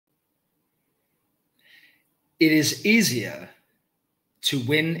It is easier to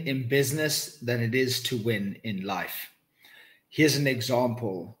win in business than it is to win in life. Here's an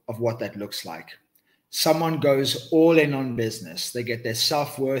example of what that looks like. Someone goes all in on business. They get their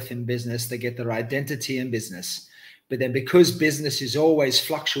self-worth in business. They get their identity in business. But then because business is always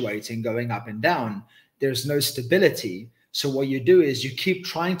fluctuating, going up and down, there's no stability. So what you do is you keep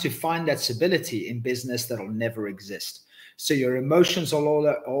trying to find that stability in business that'll never exist. So your emotions are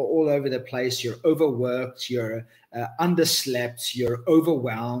all over the place. You're overworked, you're underslept, you're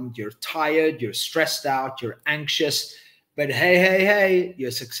overwhelmed, you're tired, you're stressed out, you're anxious. But hey, you're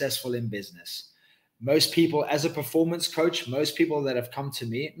successful in business. Most people, as a performance coach, most people that have come to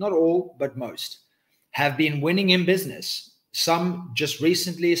me, not all, but most, have been winning in business. Some just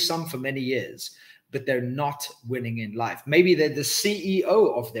recently, some for many years, but they're not winning in life. Maybe they're the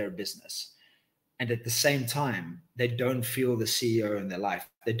CEO of their business. And at the same time, they don't feel the CEO in their life.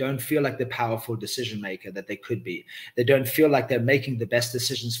 They don't feel like the powerful decision maker that they could be. They don't feel like they're making the best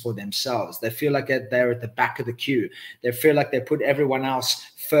decisions for themselves. They feel like they're at the back of the queue. They feel like they put everyone else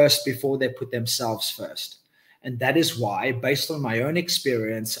first before they put themselves first. And that is why, based on my own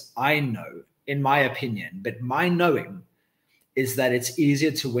experience, I know, in my opinion, but my knowing is that it's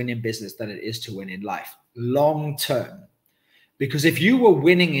easier to win in business than it is to win in life, long term. Because if you were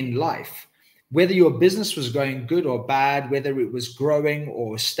winning in life, whether your business was going good or bad, whether it was growing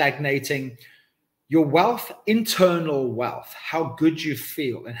or stagnating, your wealth, internal wealth, how good you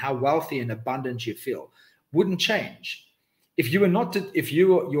feel and how wealthy and abundant you feel wouldn't change. If you were not,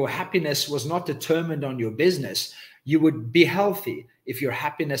 your happiness was not determined on your business, you would be healthy. If your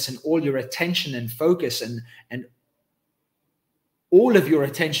happiness and all your attention and focus and all of your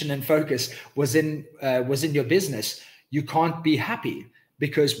attention and focus was in your business, you can't be happy.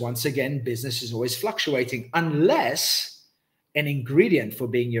 Because once again, business is always fluctuating unless an ingredient for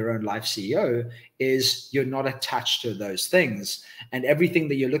being your own life CEO is you're not attached to those things. And everything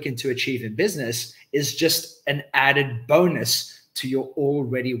that you're looking to achieve in business is just an added bonus to your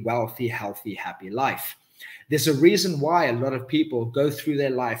already wealthy, healthy, happy life. There's a reason why a lot of people go through their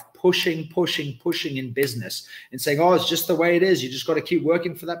life pushing in business and saying, oh, it's just the way it is. You just got to keep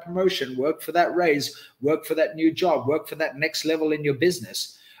working for that promotion, work for that raise, work for that new job, work for that next level in your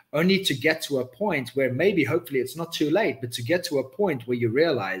business, only to get to a point where maybe, hopefully it's not too late, but to get to a point where you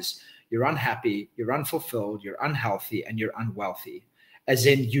realize you're unhappy, you're unfulfilled, you're unhealthy, and you're unwealthy. As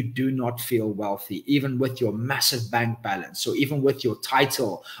in, you do not feel wealthy, even with your massive bank balance, or even with your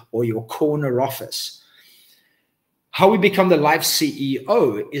title or your corner office. How we become the life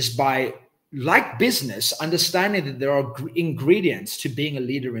CEO is by, like business, understanding that there are ingredients to being a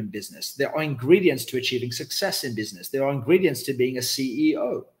leader in business. There are ingredients to achieving success in business. There are ingredients to being a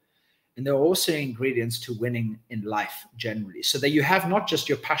CEO. And there are also ingredients to winning in life generally. So that you have not just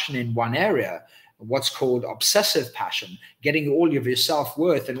your passion in one area, what's called obsessive passion, getting all of your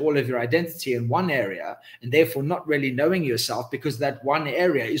self-worth and all of your identity in one area, and therefore not really knowing yourself because that one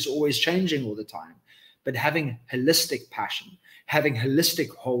area is always changing all the time. But having holistic passion, having holistic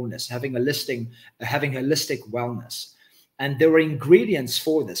wholeness, having holistic wellness. And there are ingredients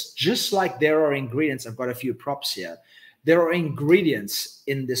for this, just like there are ingredients. I've got a few props here. There are ingredients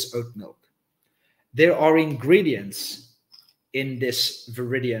in this oat milk. There are ingredients in this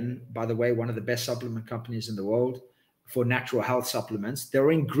Viridian, by the way, one of the best supplement companies in the world for natural health supplements. There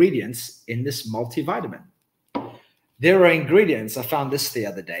are ingredients in this multivitamin. There are ingredients, I found this the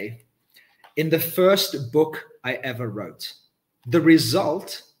other day, in the first book I ever wrote. The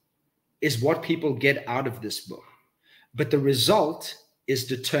result is what people get out of this book, but the result is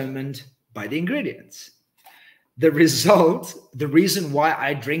determined by the ingredients. The result, the reason why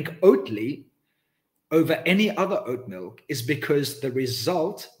I drink Oatly over any other oat milk is because the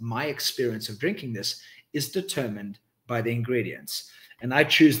result, my experience of drinking this, is determined by the ingredients. And I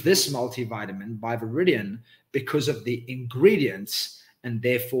choose this multivitamin by Viridian because of the ingredients and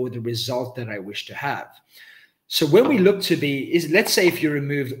therefore the result that I wish to have. So when we look to be, let's say if you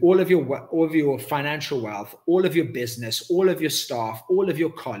removed all of your financial wealth, all of your business, all of your staff, all of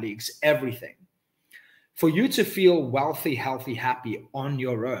your colleagues, everything, for you to feel wealthy, healthy, happy on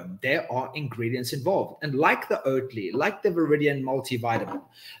your own, there are ingredients involved. And like the Oatly, like the Viridian multivitamin,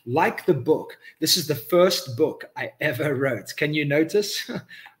 like the book, this is the first book I ever wrote. Can you notice?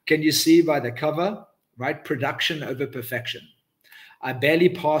 Can you see by the cover, right? Production over perfection. I barely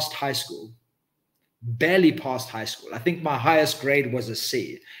passed high school. Barely passed high school. I think my highest grade was a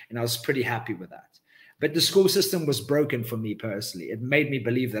C, and I was pretty happy with that. But the school system was broken for me personally. It made me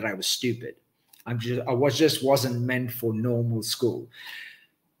believe that I was stupid. I just wasn't meant for normal school.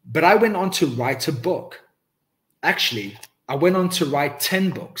 But I went on to write a book. Actually, I went on to write 10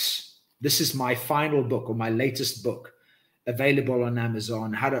 books. This is my final book, or my latest book, available on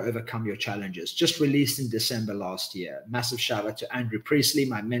Amazon, How to Overcome Your Challenges, just released in December last year. Massive shout out to Andrew Priestley,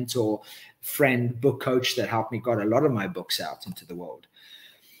 my mentor, friend, book coach that helped me got a lot of my books out into the world.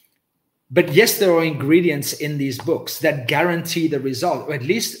 But yes, there are ingredients in these books that guarantee the result, or at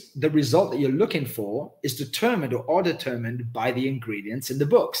least the result that you're looking for is determined or are determined by the ingredients in the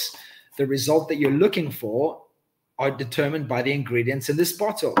books. The result that you're looking for are determined by the ingredients in this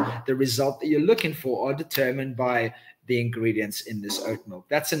bottle. The result that you're looking for are determined by the ingredients in this oat milk.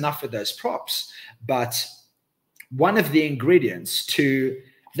 That's enough of those props. But one of the ingredients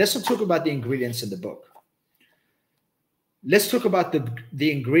let's not talk about the ingredients in the book. Let's talk about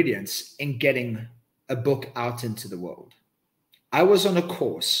the ingredients in getting a book out into the world. I was on a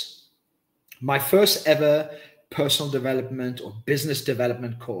course, my first ever personal development or business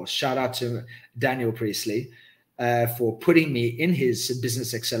development course. Shout out to Daniel Priestley for putting me in his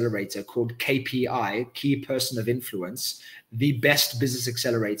business accelerator called KPI, Key Person of Influence, the best business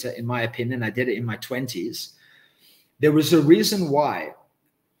accelerator, in my opinion. I did it in my 20s. There was a reason why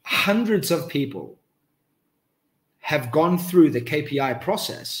hundreds of people have gone through the KPI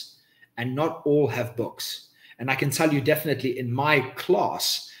process and not all have books. And I can tell you definitely in my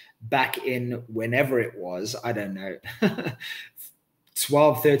class back in whenever it was, I don't know,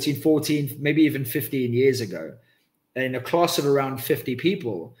 12, 13, 14, maybe even 15 years ago, in a class of around 50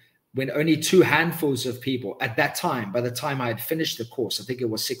 people, when only 2 handfuls of people at that time, by the time I had finished the course, I think it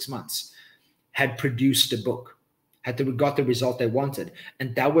was 6 months, had produced a book, got the result they wanted.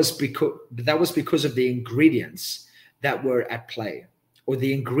 And that was because of the ingredients that were at play, or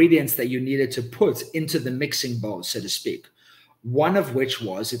the ingredients that you needed to put into the mixing bowl, so to speak. One of which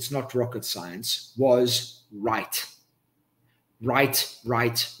was, it's not rocket science, was right. Right.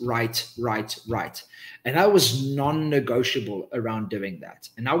 And I was non-negotiable around doing that.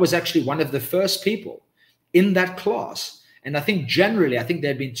 And I was actually one of the first people in that class. And I think generally, there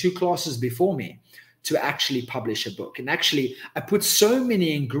had been 2 classes before me to actually publish a book. And actually, I put so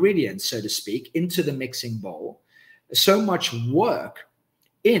many ingredients, so to speak, into the mixing bowl, so much work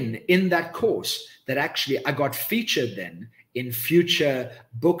in that course that actually I got featured then in future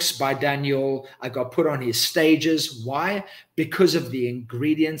books by Daniel. I got put on his stages. Why? Because of the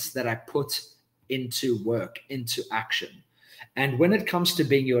ingredients that I put into work, into action. And when it comes to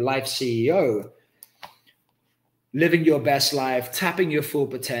being your life CEO, living your best life, tapping your full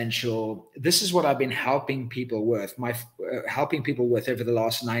potential, this is what I've been helping people with, over the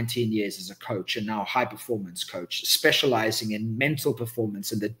last 19 years as a coach, and now high performance coach, specializing in mental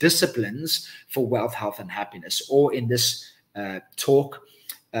performance and the disciplines for wealth, health, and happiness, or in this talk,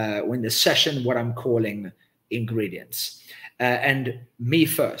 or in this session, what I'm calling ingredients. And me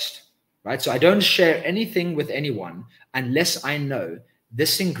first, right? So I don't share anything with anyone unless I know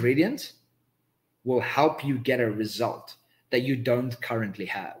this ingredient will help you get a result that you don't currently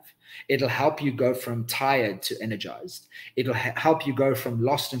have. It'll help you go from tired to energized. It'll help you go from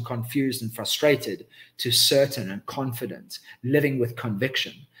lost and confused and frustrated to certain and confident, living with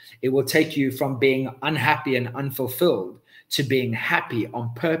conviction. It will take you from being unhappy and unfulfilled to being happy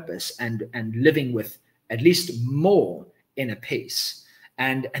on purpose and living with at least more inner peace.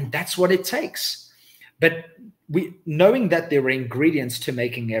 And that's what it takes. But knowing that there are ingredients to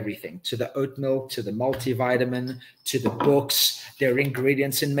making everything, to the oat milk, to the multivitamin, to the books, there are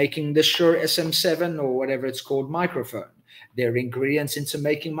ingredients in making the Shure SM7 or whatever it's called microphone. There are ingredients into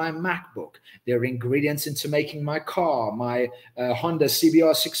making my MacBook. There are ingredients into making my car, my Honda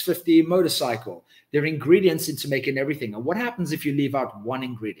CBR 650 motorcycle. There are ingredients into making everything. And what happens if you leave out one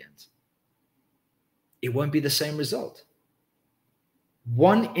ingredient? It won't be the same result.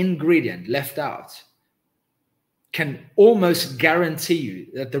 One ingredient left out can almost guarantee you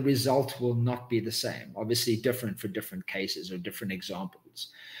that the result will not be the same. Obviously different for different cases or different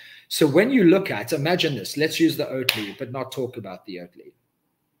examples. So when you look at, imagine this, let's use the Oatly, but not talk about the Oatly.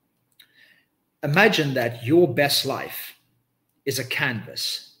 Imagine that your best life is a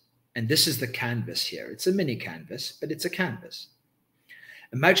canvas. And this is the canvas here. It's a mini canvas, but it's a canvas.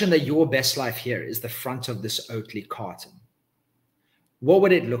 Imagine that your best life here is the front of this Oatly carton. What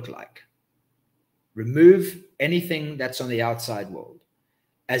would it look like? Remove anything that's on the outside world,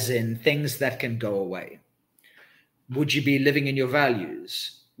 as in things that can go away. Would you be living in your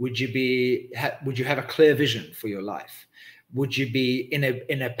values? Would you have a clear vision for your life? Would you be in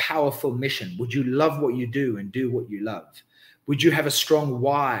a powerful mission? Would you love what you do and do what you love? Would you have a strong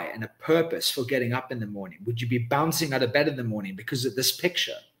why and a purpose for getting up in the morning? Would you be bouncing out of bed in the morning because of this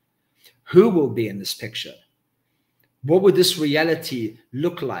picture? Who will be in this picture? What would this reality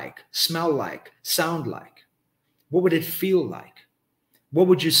look like, smell like, sound like? What would it feel like? What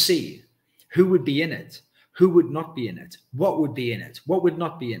would you see? Who would be in it? Who would not be in it? What would be in it? What would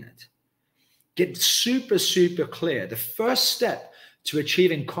not be in it? Get super, super clear. The first step to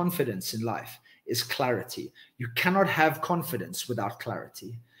achieving confidence in life is clarity. You cannot have confidence without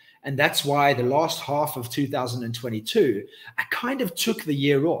clarity. And that's why the last half of 2022, I kind of took the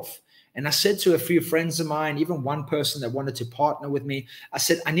year off. And I said to a few friends of mine, even one person that wanted to partner with me, I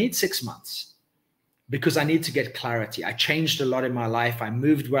said, I need 6 months because I need to get clarity. I changed a lot in my life. I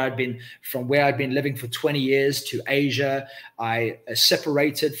moved from where I'd been living for 20 years to Asia. I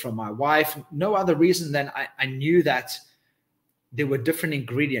separated from my wife. No other reason than I knew that there were different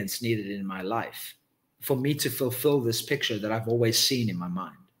ingredients needed in my life for me to fulfill this picture that I've always seen in my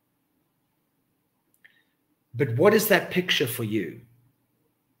mind. But what is that picture for you?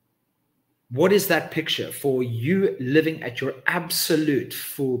 What is that picture for you living at your absolute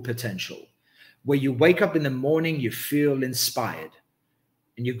full potential? Where you wake up in the morning, you feel inspired,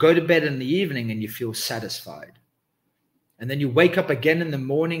 and you go to bed in the evening and you feel satisfied. And then you wake up again in the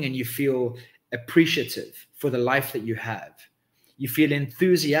morning and you feel appreciative for the life that you have. You feel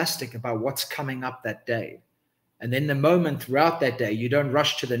enthusiastic about what's coming up that day. And then the moment throughout that day, you don't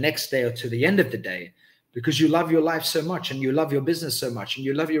rush to the next day or to the end of the day because you love your life so much and you love your business so much and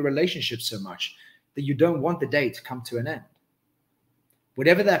you love your relationship so much that you don't want the day to come to an end.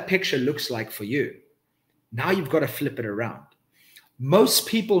 Whatever that picture looks like for you, now you've got to flip it around. Most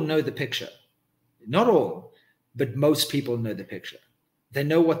people know the picture. Not all, but most people know the picture. They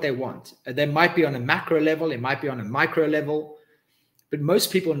know what they want. They might be on a macro level, it might be on a micro level, but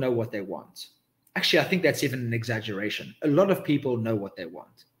most people know what they want. Actually, I think that's even an exaggeration. A lot of people know what they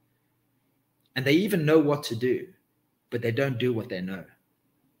want. And they even know what to do, but they don't do what they know.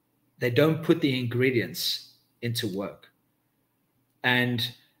 They don't put the ingredients into work. And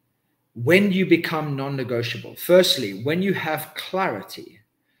when you become non-negotiable, firstly, when you have clarity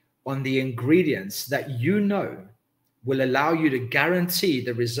on the ingredients that you know will allow you to guarantee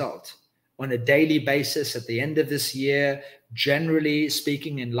the result on a daily basis at the end of this year, generally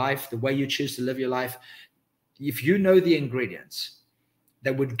speaking in life, the way you choose to live your life, if you know the ingredients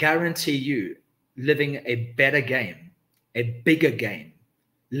that would guarantee you living a better game, a bigger game,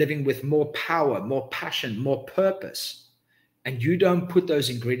 living with more power, more passion, more purpose, and you don't put those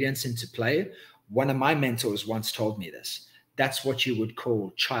ingredients into play, one of my mentors once told me this, that's what you would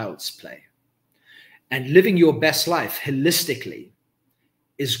call child's play. And living your best life holistically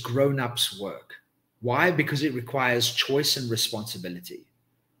is grown-ups' work. Why? Because it requires choice and responsibility.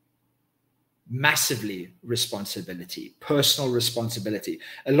 Massively responsibility, personal responsibility.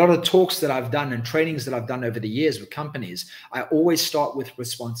 A lot of talks that I've done and trainings that I've done over the years with companies, I always start with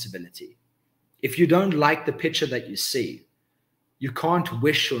responsibility. If you don't like the picture that you see, you can't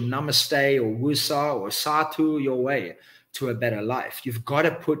wish or namaste or wusa or satu your way to a better life. You've got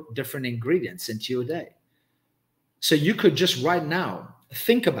to put different ingredients into your day. So you could just right now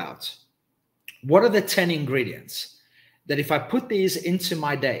think about what are the 10 ingredients that if I put these into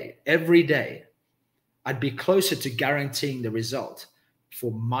my day every day, I'd be closer to guaranteeing the result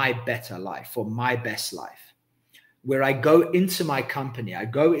for my better life, for my best life. Where I go into my company, I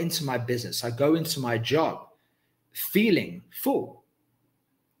go into my business, I go into my job feeling full.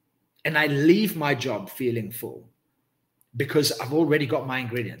 And I leave my job feeling full because I've already got my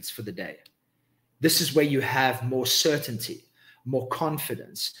ingredients for the day. This is where you have more certainty, more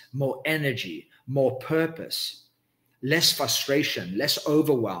confidence, more energy, more purpose, less frustration, less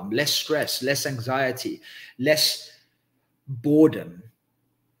overwhelm, less stress, less anxiety, less boredom,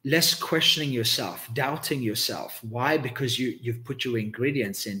 less questioning yourself, doubting yourself. Why? Because you've put your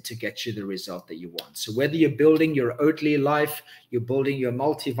ingredients in to get you the result that you want. So whether you're building your Oatly life, you're building your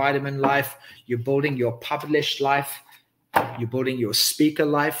multivitamin life, you're building your published life, you're building your speaker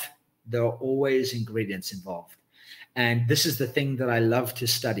life, there are always ingredients involved. And this is the thing that I love to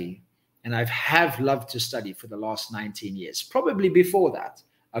study. And I have loved to study for the last 19 years. Probably before that,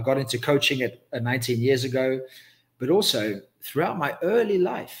 I got into coaching at 19 years ago, but also throughout my early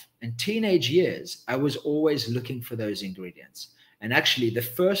life and teenage years, I was always looking for those ingredients. And actually the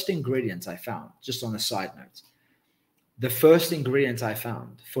first ingredient I found, just on a side note, the first ingredient I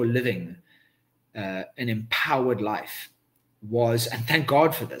found for living an empowered life was, and thank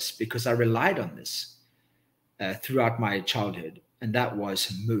God for this, because I relied on this throughout my childhood, and that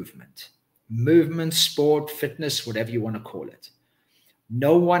was movement. Movement, sport, fitness, whatever you want to call it.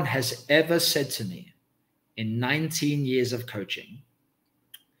 No one has ever said to me in 19 years of coaching,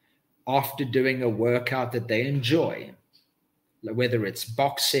 after doing a workout that they enjoy, whether it's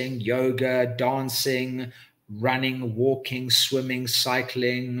boxing, yoga, dancing, running, walking, swimming,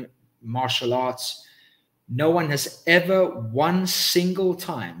 cycling, martial arts, no one has ever one single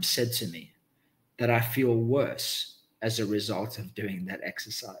time said to me, that I feel worse as a result of doing that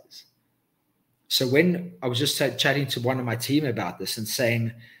exercise. So when I was just chatting to one of my team about this and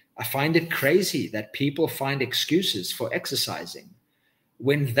saying, I find it crazy that people find excuses for exercising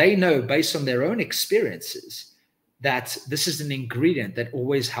when they know based on their own experiences that this is an ingredient that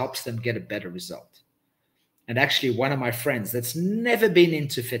always helps them get a better result. And actually, one of my friends that's never been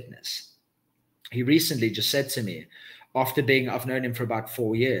into fitness, he recently just said to me, after I've known him for about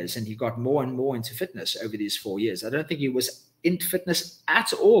 4 years, and he got more and more into fitness over these 4 years. I don't think he was into fitness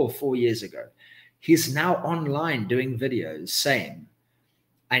at all 4 years ago. He's now online doing videos saying,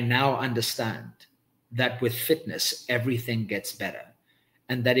 I now understand that with fitness, everything gets better.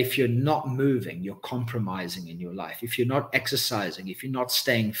 And that if you're not moving, you're compromising in your life. If you're not exercising, if you're not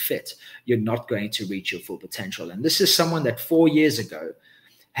staying fit, you're not going to reach your full potential. And this is someone that 4 years ago,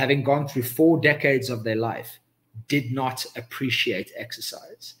 having gone through 4 decades of their life, did not appreciate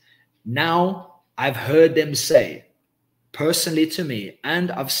exercise. Now I've heard them say personally to me,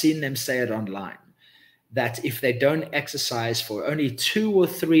 and I've seen them say it online, that if they don't exercise for only 2 or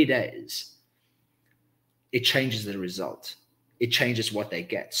 3 days, it changes the result. It changes what they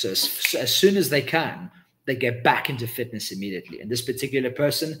get. So as soon as they can, they get back into fitness immediately. And this particular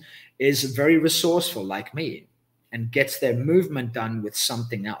person is very resourceful like me and gets their movement done with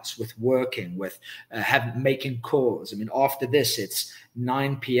something else, with working, with making calls. I mean, after this, it's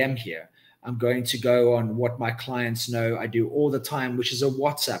 9 p.m. here. I'm going to go on what my clients know I do all the time, which is a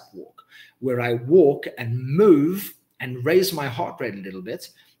WhatsApp walk, where I walk and move and raise my heart rate a little bit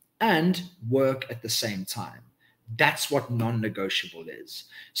and work at the same time. That's what non-negotiable is.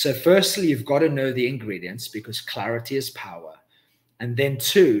 So firstly, you've got to know the ingredients because clarity is power. And then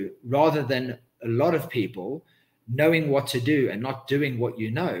 2, rather than a lot of people knowing what to do and not doing what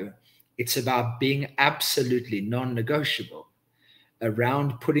you know, it's about being absolutely non-negotiable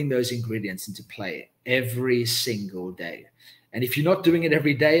around putting those ingredients into play every single day. And if you're not doing it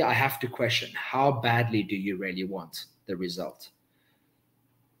every day, I have to question, how badly do you really want the result?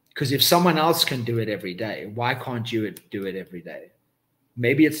 Because if someone else can do it every day, why can't you do it every day?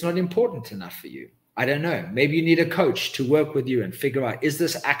 Maybe it's not important enough for you. I don't know. Maybe you need a coach to work with you and figure out, is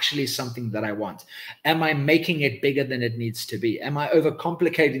this actually something that I want? Am I making it bigger than it needs to be? Am I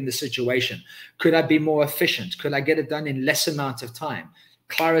overcomplicating the situation? Could I be more efficient? Could I get it done in less amount of time?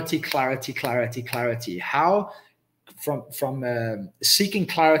 Clarity, clarity, clarity, clarity. How? From seeking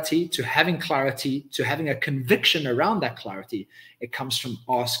clarity to having a conviction around that clarity, it comes from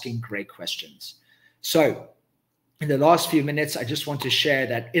asking great questions. So in the last few minutes, I just want to share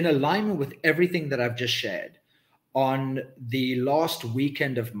that in alignment with everything that I've just shared, on the last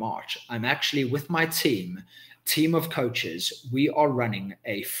weekend of March, I'm actually with my team of coaches. We are running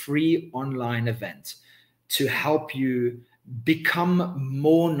a free online event to help you become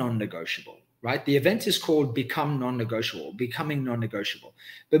more non-negotiable. Right? The event is called Becoming Non-Negotiable.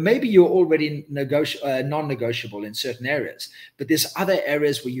 But maybe you're already non-negotiable in certain areas, but there's other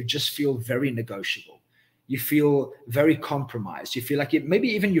areas where you just feel very negotiable. You feel very compromised. You feel like maybe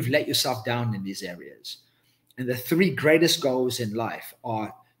even you've let yourself down in these areas. And the 3 greatest goals in life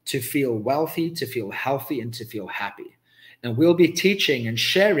are to feel wealthy, to feel healthy, and to feel happy. And we'll be teaching and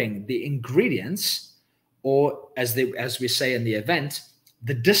sharing the ingredients, or as we say in the event,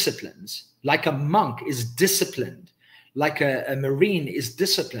 the disciplines. Like a monk is disciplined, like a Marine is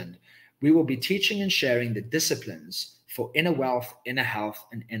disciplined. We will be teaching and sharing the disciplines for inner wealth, inner health,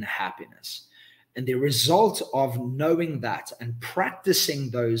 and inner happiness. And the result of knowing that and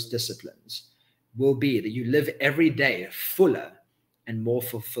practicing those disciplines will be that you live every day fuller and more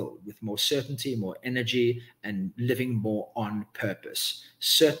fulfilled, with more certainty, more energy, and living more on purpose.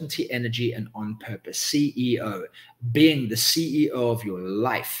 Certainty, energy, and on purpose. CEO, being the CEO of your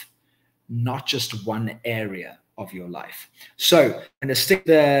life, not just one area of your life. So I'm going to stick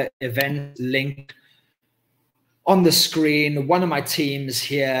the event link on the screen. One of my teams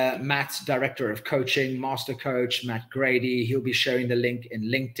here, Matt, Director of Coaching, Master Coach, Matt Grady, he'll be sharing the link in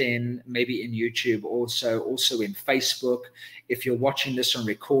LinkedIn, maybe in YouTube also in Facebook. If you're watching this on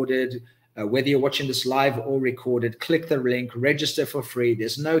recorded, whether you're watching this live or recorded, click the link, register for free.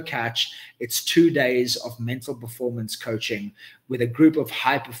 There's no catch. It's 2 days of mental performance coaching with a group of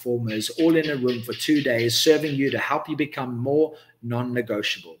high performers all in a room for 2 days, serving you to help you become more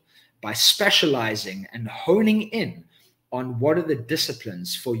non-negotiable by specializing and honing in on what are the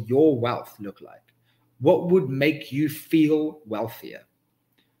disciplines for your wealth look like. What would make you feel wealthier?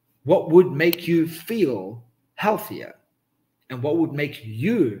 What would make you feel healthier? And what would make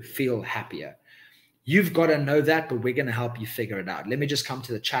you feel happier? You've got to know that, but we're going to help you figure it out. Let me just come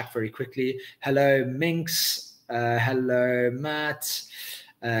to the chat very quickly. Hello, Minx. Hello, Matt.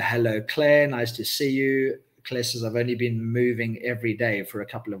 Hello, Claire. Nice to see you. Claire says, I've only been moving every day for a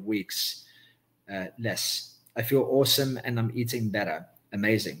couple of weeks. Less. I feel awesome and I'm eating better.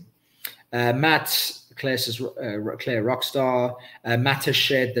 Amazing. Matt, Claire says, Claire Rockstar. Matt has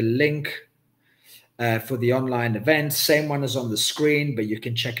shared the link for the online event. Same one is on the screen, but you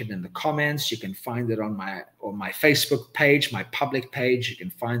can check it in the comments. You can find it on my Facebook page, my public page. You can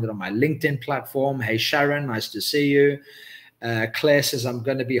find it on my LinkedIn platform. Hey, Sharon, nice to see you. Claire says, I'm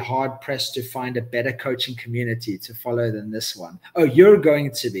going to be hard pressed to find a better coaching community to follow than this one. Oh, you're going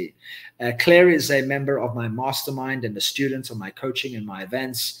to be. Claire is a member of my mastermind and a student of my coaching and my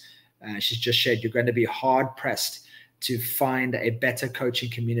events. She's just shared, you're going to be hard pressed to find a better coaching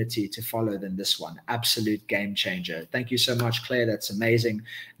community to follow than this one. Absolute game changer. Thank you so much, Claire. That's amazing.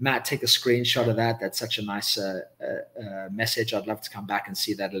 Matt, take a screenshot of that. That's such a nice message. I'd love to come back and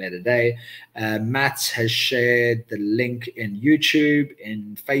see that later today. Matt has shared the link in YouTube,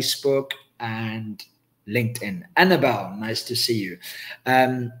 in Facebook, and LinkedIn. Annabelle, nice to see you.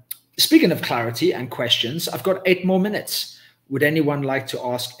 Speaking of clarity and questions, I've got 8 more minutes. Would anyone like to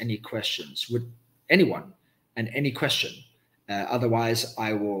ask any questions? Would anyone? And any question. Otherwise,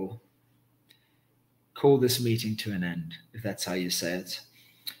 I will call this meeting to an end, if that's how you say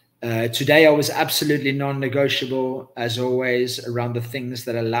it. Today, I was absolutely non-negotiable, as always, around the things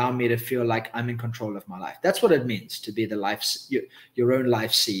that allow me to feel like I'm in control of my life. That's what it means to be your own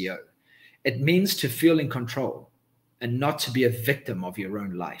life CEO. It means to feel in control and not to be a victim of your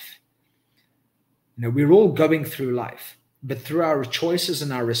own life. You know, we're all going through life, but through our choices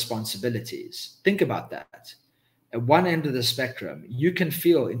and our responsibilities. Think about that. At one end of the spectrum, you can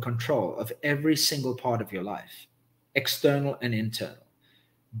feel in control of every single part of your life, external and internal,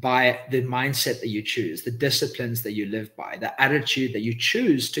 by the mindset that you choose, the disciplines that you live by, the attitude that you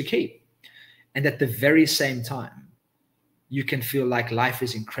choose to keep. And at the very same time, you can feel like life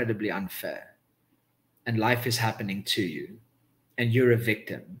is incredibly unfair and life is happening to you and you're a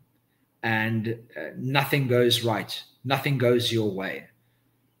victim and nothing goes right, nothing goes your way.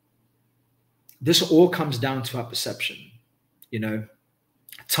 This all comes down to our perception. You know,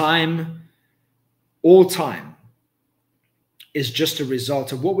 all time is just a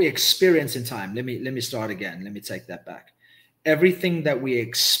result of what we experience in time. Let me start again. Let me take that back. Everything that we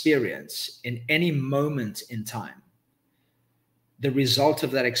experience in any moment in time, the result of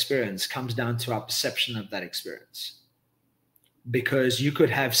that experience comes down to our perception of that experience. Because you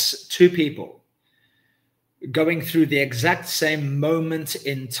could have 2 people going through the exact same moment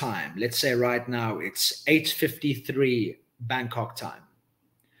in time. Let's say right now it's 8:53 Bangkok time.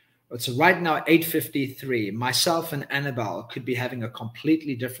 So right now, 8:53, myself and Annabelle could be having a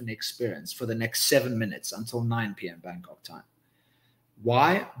completely different experience for the next 7 minutes until 9 p.m. Bangkok time.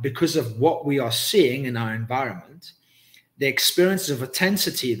 Why? Because of what we are seeing in our environment, the experiences of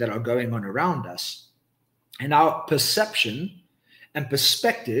intensity that are going on around us, and our perception and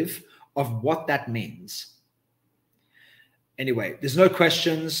perspective of what that means. Anyway, there's no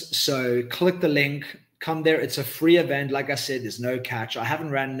questions, so click the link, come there. It's a free event. Like I said, there's no catch. I haven't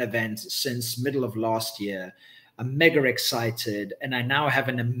ran an event since middle of last year. I'm mega excited, and I now have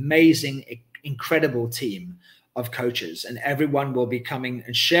an amazing, incredible team of coaches, and everyone will be coming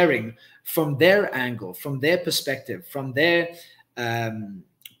and sharing from their angle, from their perspective, from their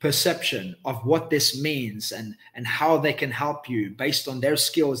perception of what this means and how they can help you based on their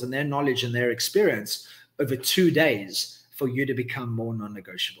skills and their knowledge and their experience over 2 days for you to become more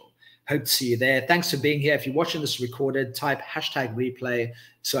non-negotiable. Hope to see you there. Thanks for being here. If you're watching this recorded, type #replay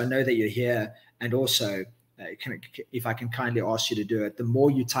so I know that you're here. And also, if I can kindly ask you to do it, the more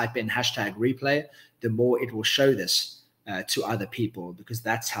you type in #replay, the more it will show this to other people, because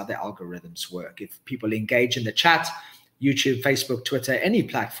that's how the algorithms work. If people engage in the chat, YouTube, Facebook, Twitter, any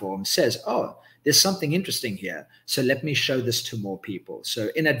platform says, oh, there's something interesting here, so let me show this to more people. So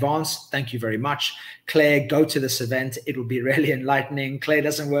in advance, thank you very much. Claire, go to this event. It will be really enlightening. Claire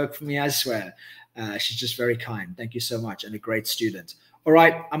doesn't work for me, I swear. She's just very kind. Thank you so much, and a great student. All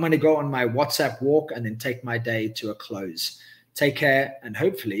right, I'm going to go on my WhatsApp walk and then take my day to a close. Take care, and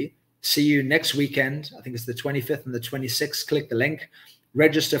hopefully see you next weekend. I think it's the 25th and the 26th. Click the link.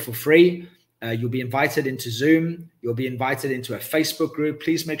 Register for free. You'll be invited into Zoom. You'll be invited into a Facebook group.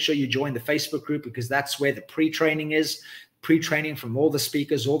 Please make sure you join the Facebook group, because that's where the pre-training is. Pre-training from all the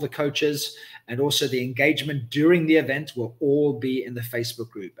speakers, all the coaches, and also the engagement during the event will all be in the Facebook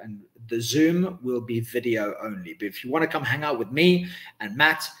group. And the Zoom will be video only. But if you want to come hang out with me and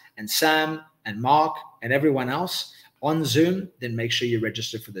Matt and Sam and Mark and everyone else on Zoom, then make sure you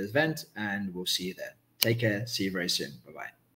register for the event, and we'll see you there. Take care. See you very soon. Bye-bye.